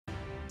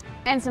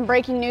And some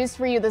breaking news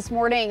for you this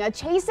morning. A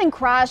chase and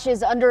crash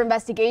is under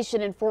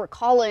investigation in Fort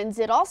Collins.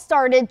 It all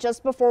started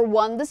just before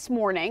 1 this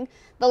morning.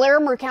 The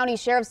Larimer County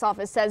Sheriff's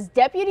Office says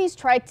deputies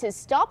tried to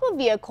stop a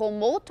vehicle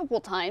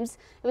multiple times.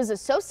 It was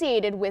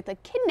associated with a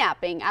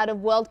kidnapping out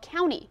of Weld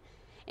County.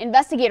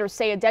 Investigators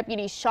say a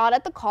deputy shot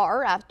at the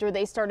car after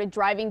they started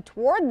driving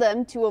toward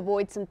them to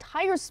avoid some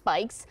tire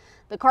spikes.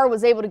 The car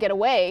was able to get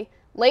away.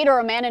 Later,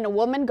 a man and a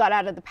woman got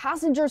out of the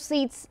passenger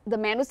seats. The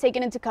man was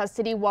taken into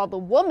custody while the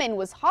woman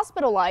was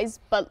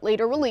hospitalized but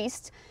later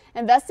released.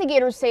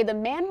 Investigators say the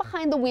man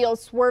behind the wheel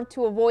swerved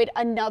to avoid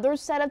another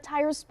set of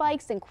tire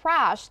spikes and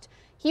crashed.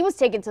 He was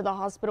taken to the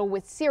hospital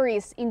with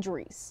serious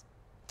injuries.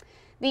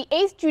 The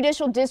 8th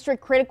Judicial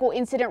District Critical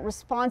Incident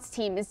Response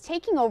Team is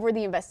taking over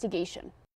the investigation.